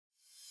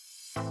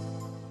What's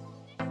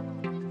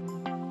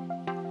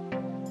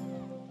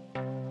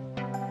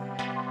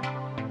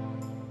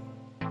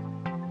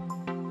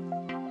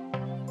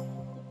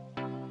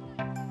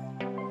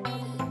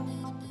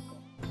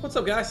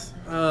up, guys?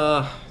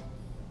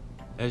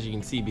 As you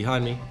can see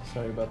behind me,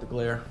 sorry about the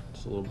glare,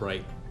 it's a little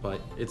bright,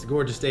 but it's a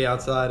gorgeous day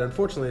outside.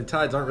 Unfortunately, the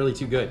tides aren't really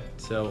too good,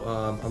 so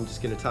I'm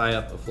just going to tie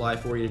up a fly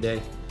for you today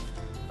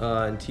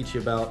and teach you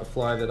about a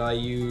fly that I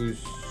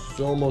use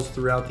almost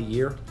throughout the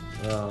year.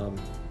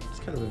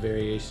 It's kind of a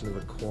variation of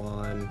a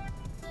quan,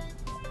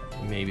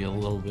 maybe a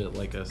little bit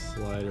like a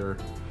slider,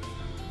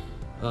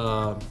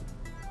 but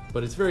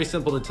it's very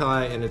simple to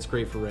tie and it's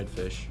great for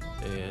redfish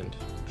and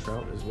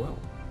trout as well.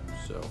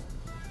 So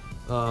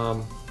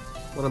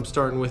what I'm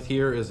starting with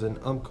here is an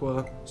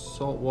Umpqua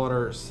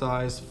saltwater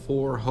size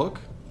 4 hook.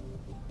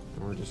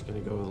 And we're just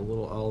going to go with a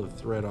little olive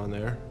thread on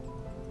there.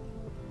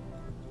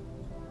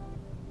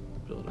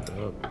 Build it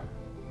up.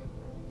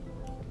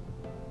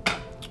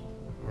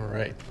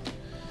 Alright.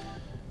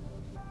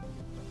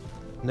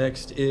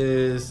 Next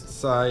is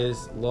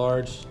size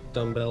large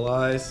dumbbell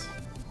eyes.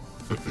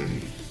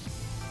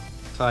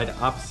 Tied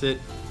opposite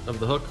of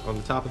the hook on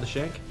the top of the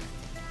shank.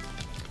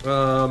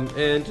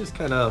 And just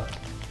kind of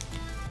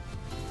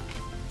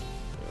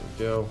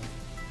go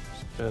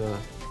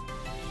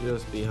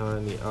just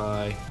behind the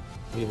eye,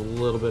 leave a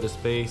little bit of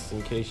space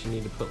in case you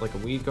need to put like a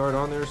weed guard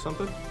on there or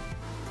something.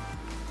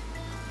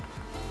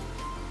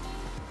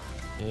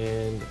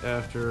 And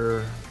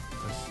after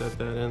I set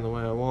that in the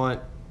way I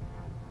want,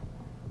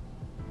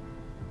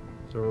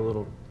 throw a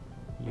little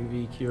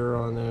UV cure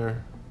on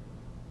there,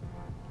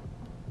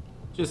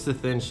 just a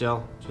thin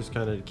shell, just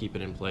kind of to keep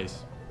it in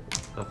place,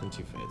 nothing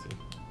too fancy.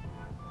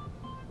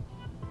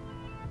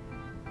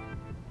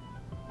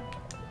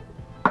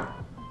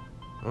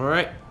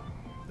 Alright,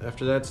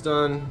 after that's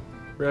done,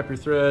 wrap your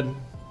thread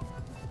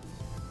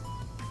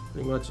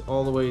pretty much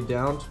all the way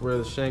down to where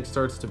the shank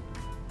starts to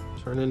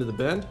turn into the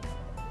bend.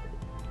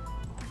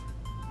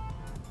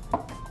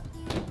 You're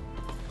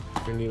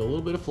going to need a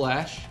little bit of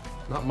flash,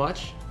 not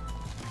much,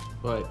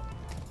 but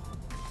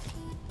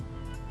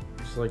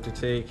just like to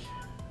take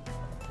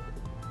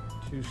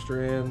 2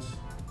 strands,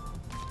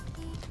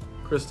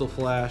 crystal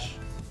flash,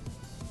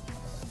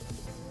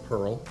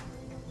 pearl,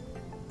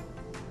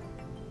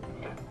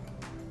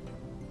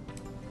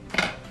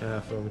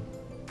 half them,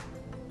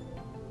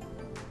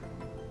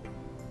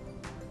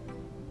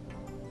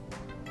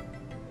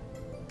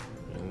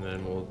 and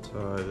then we'll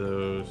tie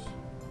those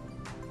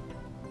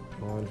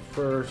on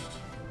first,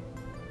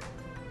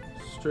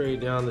 straight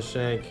down the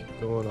shank,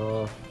 going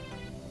off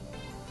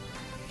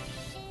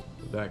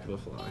the back of the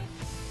fly.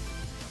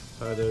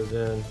 Tie those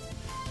in.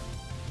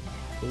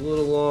 It's a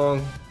little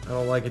long. I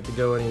don't like it to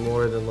go any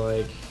more than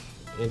like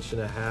 1.5 inches,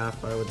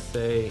 I would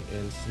say,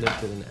 and snip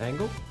at an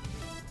angle.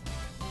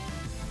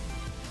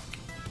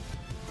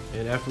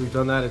 And after we've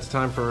done that, it's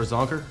time for our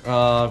zonker.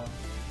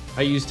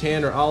 I use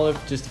tan or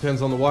olive, just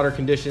depends on the water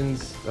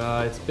conditions.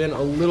 It's been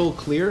a little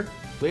clear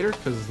later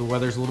because the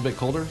weather's a little bit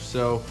colder,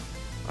 so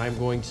I'm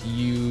going to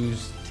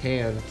use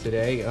tan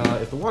today.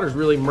 If the water's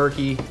really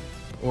murky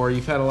or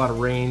you've had a lot of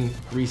rain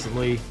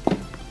recently,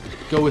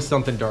 go with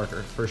something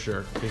darker for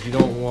sure, because you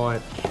don't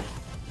want,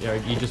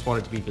 you just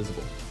want it to be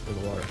visible in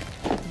the water.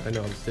 I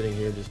know I'm sitting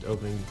here just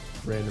opening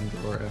random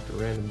drawer after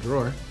random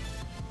drawer.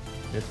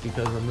 It's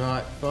because I'm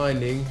not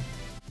finding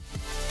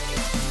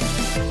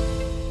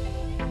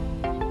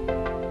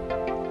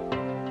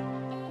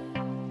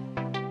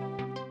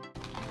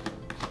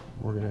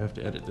we're gonna have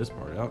to edit this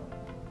part out.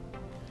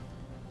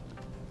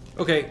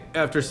 Okay,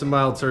 after some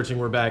mild searching,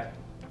 we're back.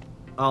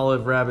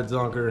 Olive rabbit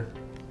zonker,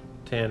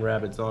 tan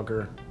rabbit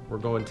zonker. We're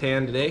going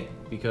tan today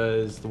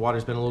because the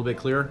water's been a little bit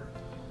clearer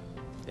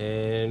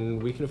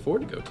and we can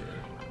afford to go tan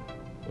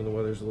when the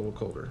weather's a little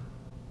colder.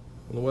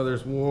 When the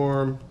weather's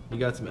warm, you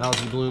got some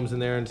algae blooms in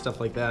there and stuff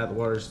like that. The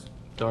water's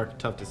dark,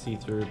 tough to see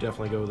through.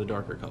 Definitely go with a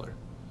darker color.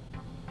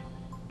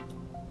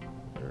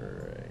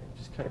 Alright,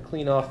 just kind of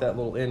clean off that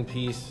little end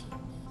piece.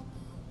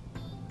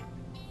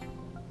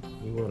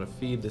 You want to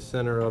feed the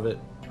center of it,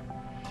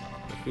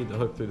 feed the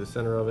hook through the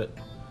center of it.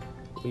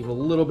 Leave a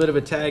little bit of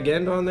a tag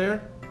end on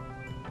there.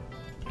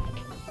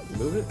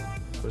 Move it,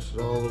 push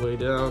it all the way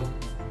down,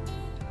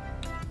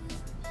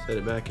 set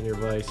it back in your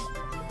vise.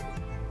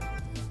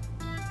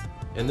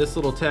 And this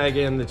little tag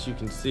end that you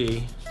can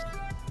see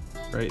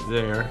right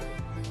there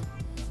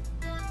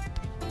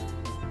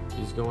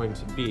is going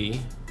to be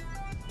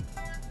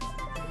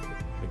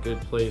a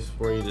good place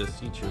for you to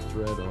seat your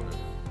thread on it.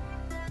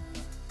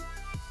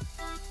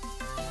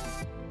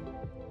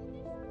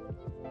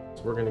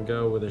 So we're going to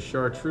go with a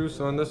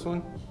chartreuse on this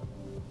one.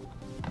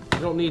 You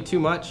don't need too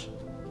much.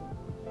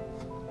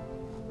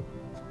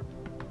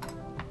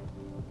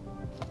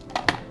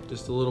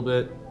 Just a little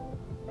bit.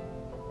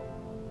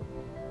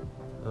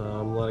 A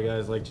lot of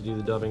guys like to do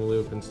the dubbing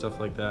loop and stuff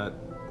like that,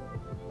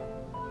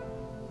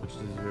 which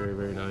is very,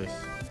 very nice.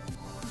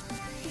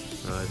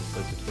 I just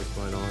like to twist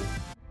mine on.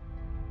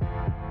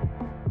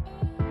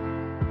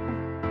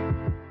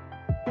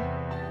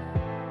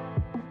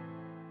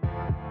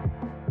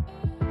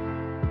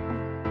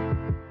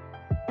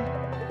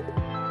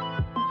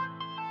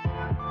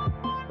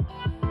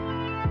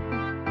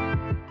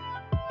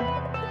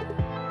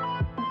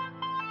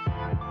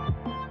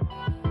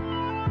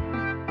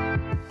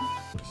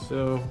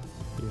 so.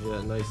 Gives you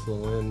that nice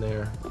little end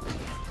there.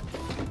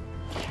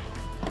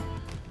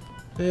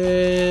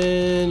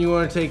 And you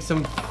want to take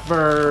some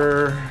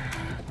fur,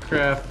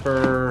 craft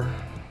fur,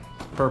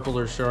 purple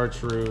or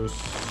chartreuse,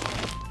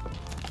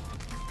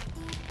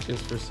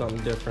 just for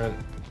something different.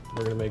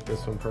 We're gonna make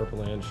this one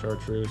purple and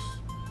chartreuse.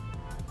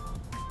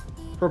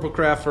 Purple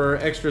craft fur,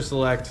 extra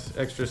select.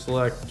 Extra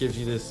select gives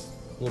you this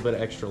little bit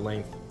of extra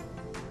length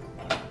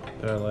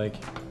that I like.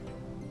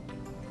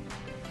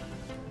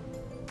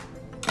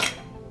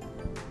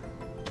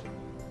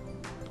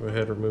 Go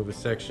ahead, remove a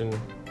section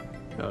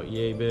about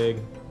yay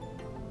big.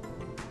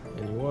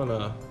 And you want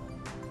to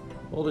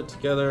hold it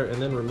together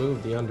and then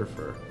remove the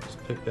underfur.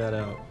 Just pick that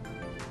out.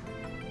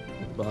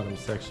 The bottom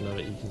section of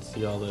it, you can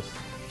see all this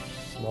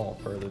small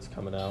fur that's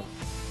coming out.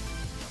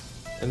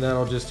 And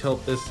that'll just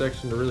help this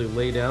section to really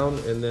lay down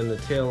and then the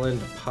tail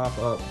end to pop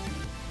up.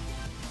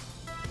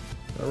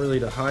 Not really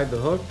to hide the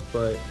hook,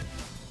 but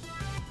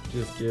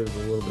just gives a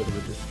little bit of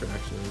a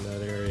distraction in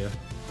that area.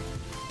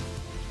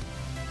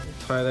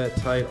 Tie that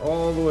tight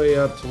all the way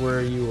up to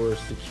where you are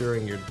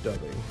securing your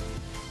dubbing.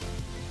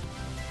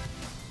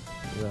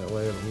 And that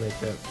way it'll make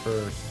that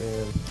fur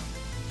stand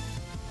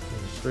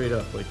straight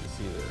up like you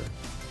see there.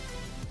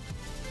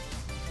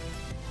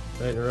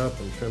 Tighten her up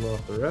and trim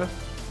off the rest.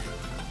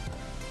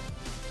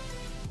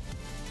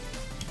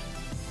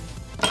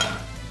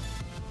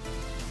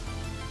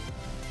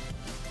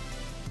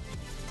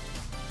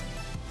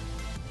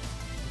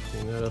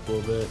 Clean that up a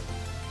little bit.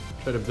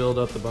 Try to build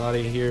up the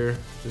body here,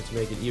 just to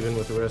make it even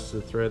with the rest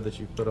of the thread that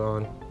you put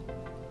on.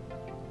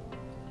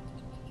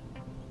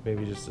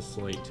 Maybe just a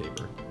slight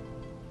taper.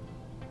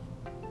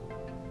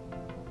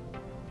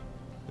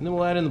 And then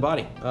we'll add in the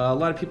body. A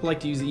lot of people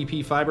like to use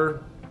EP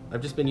fiber.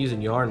 I've just been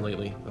using yarn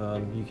lately.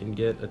 You can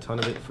get a ton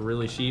of it for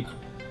really cheap.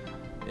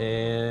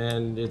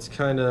 And it's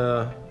kind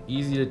of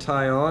easy to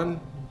tie on,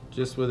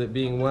 just with it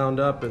being wound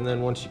up, and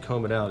then once you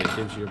comb it out, it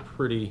gives you a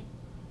pretty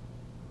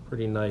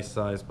nice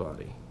size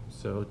body.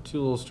 So 2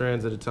 little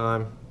strands at a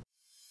time.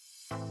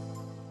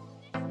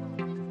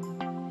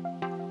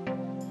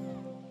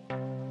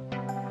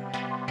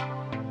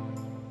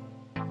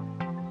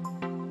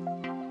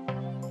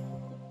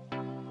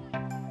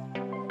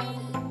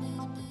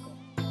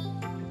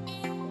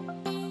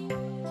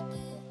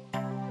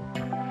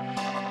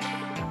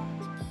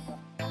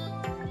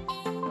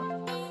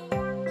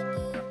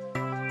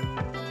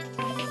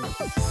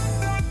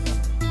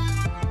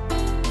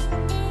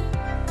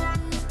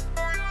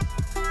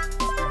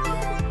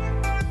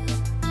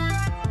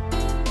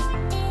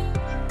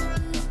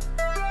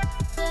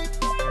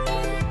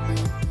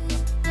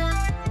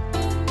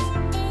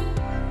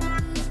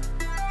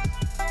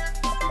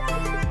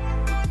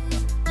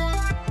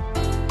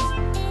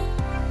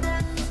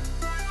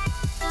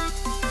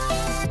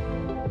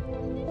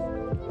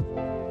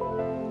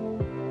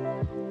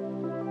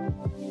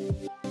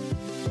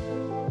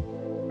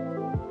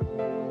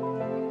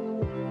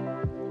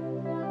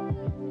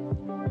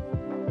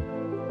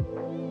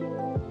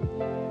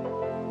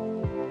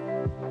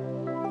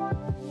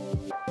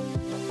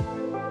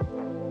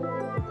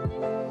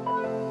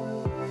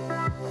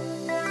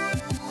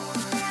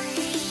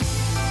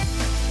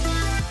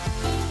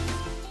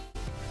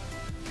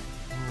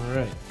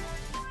 Alright,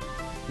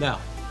 now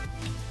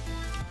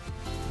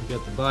we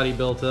got the body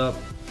built up.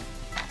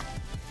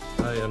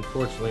 I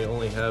unfortunately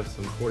only have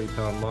some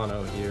 40-pound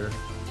mono here,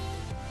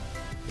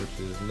 which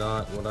is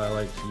not what I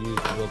like to use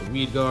to build a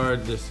weed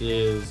guard. This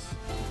is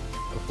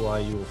a fly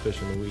you will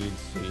fish in the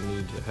weeds, so you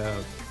need to have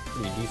a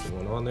pretty decent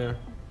one on there.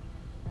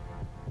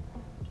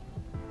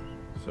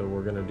 So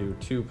we're going to do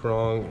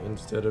 2-prong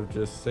instead of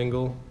just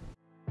single.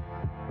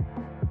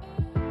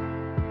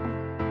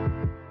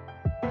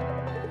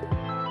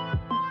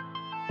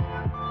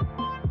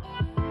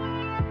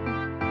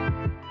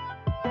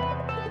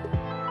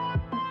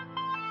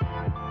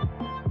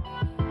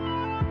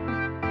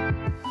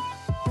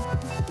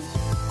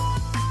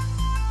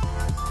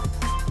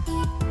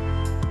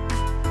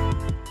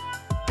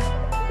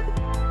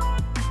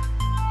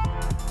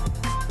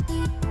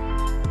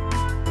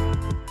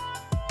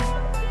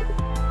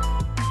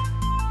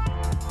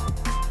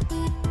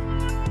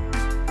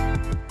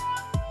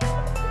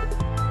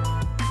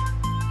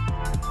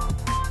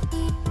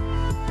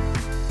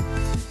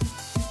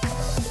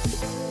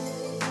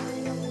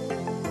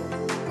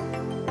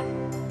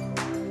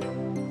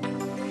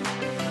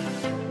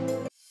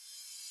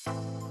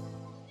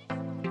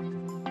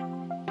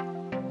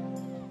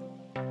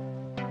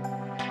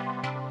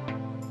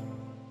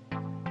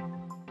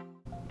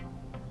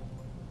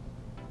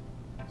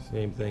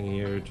 Same thing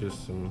here,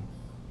 just some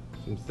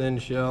thin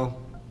shell,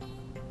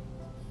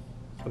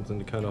 something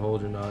to kind of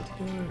hold your knot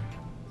together.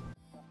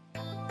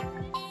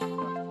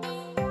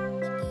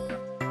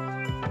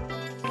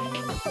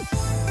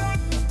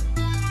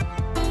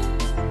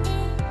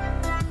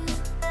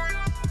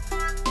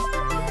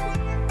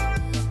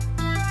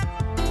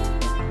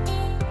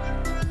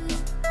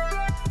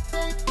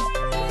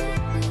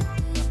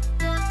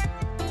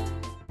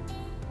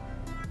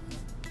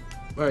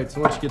 Alright,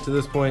 so once you get to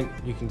this point,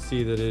 you can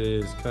see that it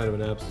is kind of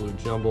an absolute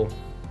jumble.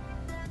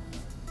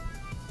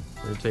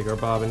 We're gonna take our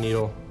bobbin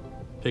needle,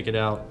 pick it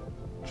out,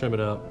 trim it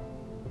up,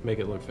 make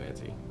it look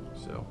fancy.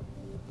 So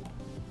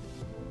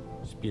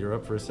speed her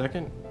up for a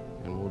second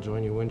and we'll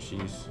join you when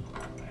she's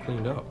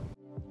cleaned up.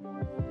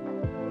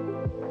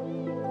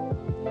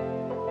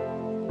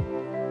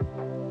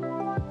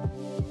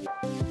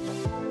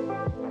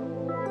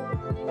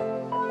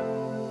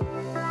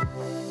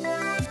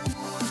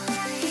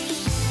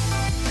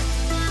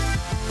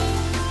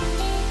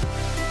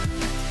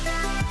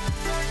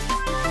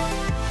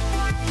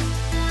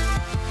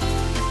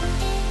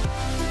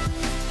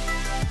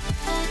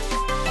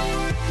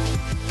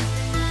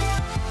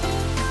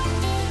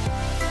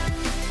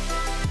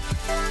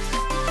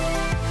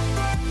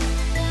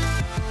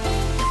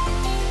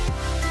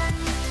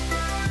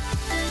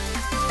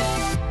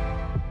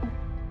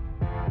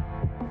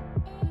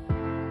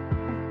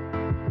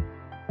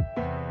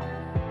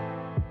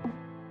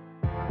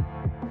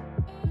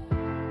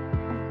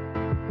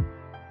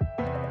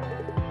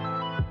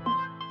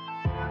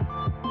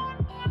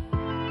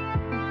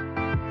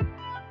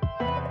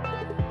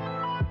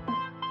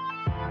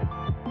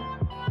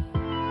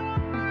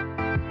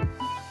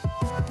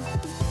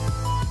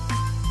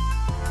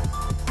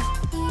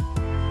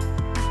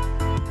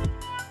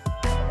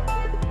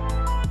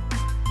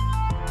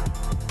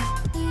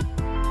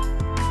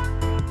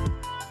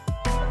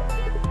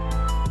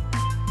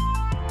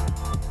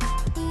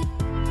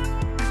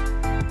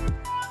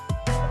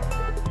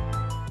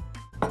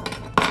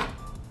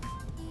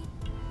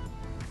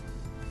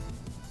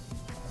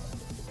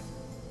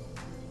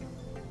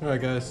 Alright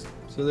guys,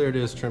 so there it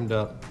is, trimmed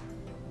up.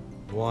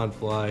 Wand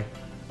fly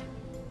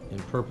in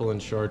purple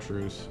and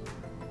chartreuse.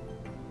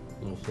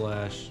 Little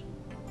flash.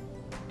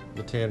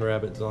 The tan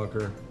rabbit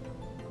zonker.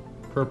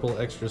 Purple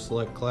extra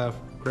select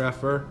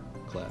craft fur.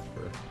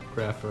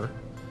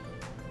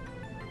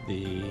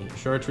 The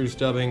chartreuse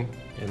dubbing,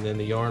 and then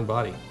the yarn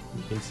body.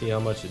 You can see how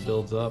much it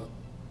builds up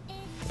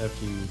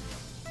after you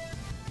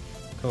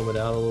comb it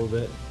out a little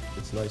bit.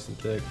 It's nice and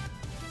thick.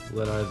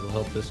 Lead eyes will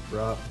help this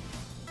drop.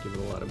 Give it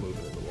a lot of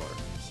movement in the water.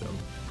 So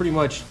pretty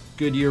much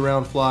good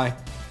year-round fly.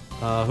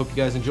 Hope you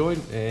guys enjoyed,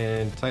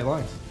 and tight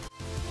lines.